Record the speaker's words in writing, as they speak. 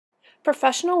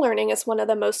Professional learning is one of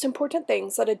the most important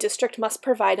things that a district must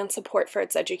provide and support for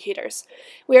its educators.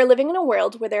 We are living in a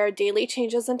world where there are daily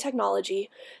changes in technology,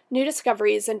 new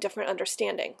discoveries, and different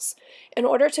understandings. In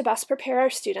order to best prepare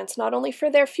our students not only for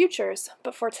their futures,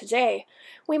 but for today,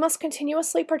 we must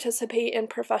continuously participate in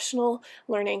professional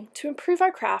learning to improve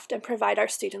our craft and provide our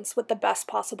students with the best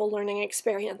possible learning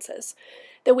experiences.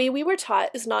 The way we were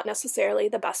taught is not necessarily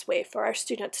the best way for our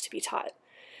students to be taught.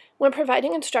 When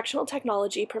providing instructional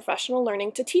technology professional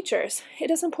learning to teachers,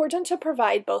 it is important to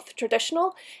provide both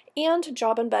traditional and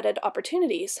job-embedded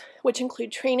opportunities, which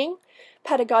include training,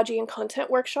 pedagogy and content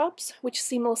workshops, which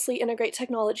seamlessly integrate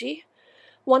technology,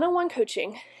 one-on-one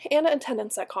coaching, and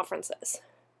attendance at conferences.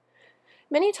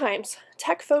 Many times,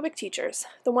 tech-phobic teachers,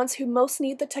 the ones who most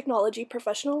need the technology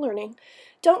professional learning,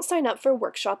 don't sign up for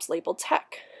workshops labeled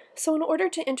tech. So in order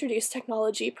to introduce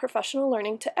technology professional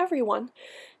learning to everyone,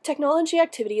 technology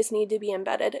activities need to be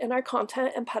embedded in our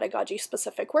content and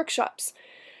pedagogy-specific workshops.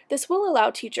 This will allow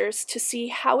teachers to see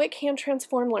how it can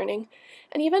transform learning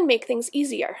and even make things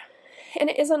easier, and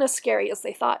it isn't as scary as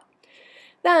they thought.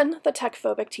 Then, the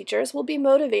tech-phobic teachers will be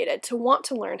motivated to want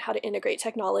to learn how to integrate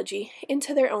technology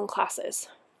into their own classes.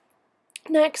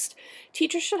 Next,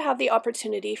 teachers should have the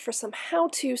opportunity for some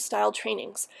how-to style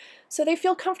trainings, so they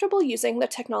feel comfortable using the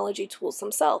technology tools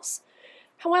themselves.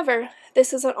 However,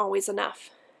 this isn't always enough.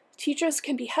 Teachers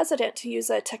can be hesitant to use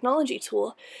a technology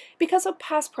tool because of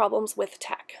past problems with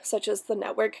tech, such as the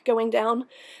network going down,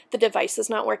 the devices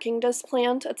not working as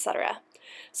planned, etc.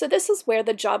 So this is where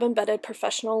the job-embedded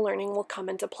professional learning will come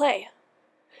into play.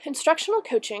 Instructional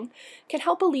coaching can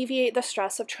help alleviate the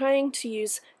stress of trying to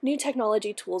use new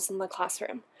technology tools in the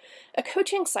classroom. A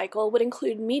coaching cycle would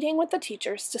include meeting with the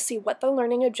teachers to see what the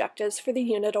learning objectives for the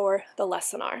unit or the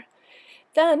lesson are.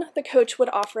 Then, the coach would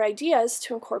offer ideas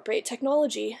to incorporate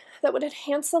technology that would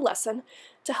enhance the lesson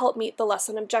to help meet the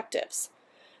lesson objectives.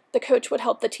 The coach would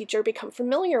help the teacher become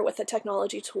familiar with the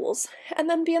technology tools and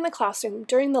then be in the classroom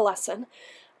during the lesson,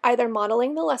 either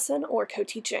modeling the lesson or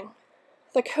co-teaching.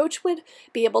 The coach would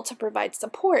be able to provide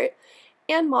support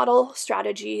and model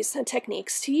strategies and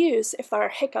techniques to use if there are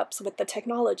hiccups with the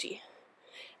technology.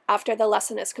 After the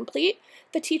lesson is complete,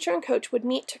 the teacher and coach would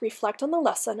meet to reflect on the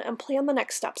lesson and plan the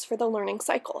next steps for the learning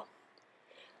cycle.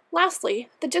 Lastly,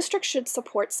 the district should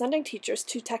support sending teachers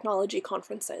to technology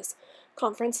conferences.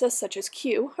 Conferences such as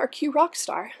Q or Q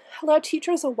Rockstar allow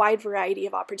teachers a wide variety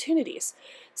of opportunities,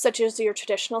 such as your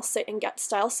traditional sit and get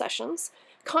style sessions,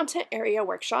 content area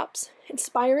workshops,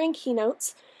 inspiring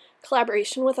keynotes,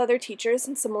 collaboration with other teachers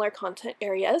in similar content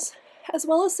areas, as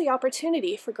well as the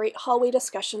opportunity for great hallway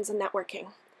discussions and networking.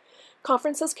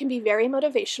 Conferences can be very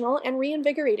motivational and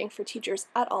reinvigorating for teachers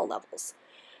at all levels.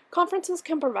 Conferences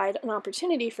can provide an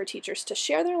opportunity for teachers to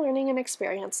share their learning and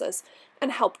experiences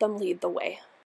and help them lead the way.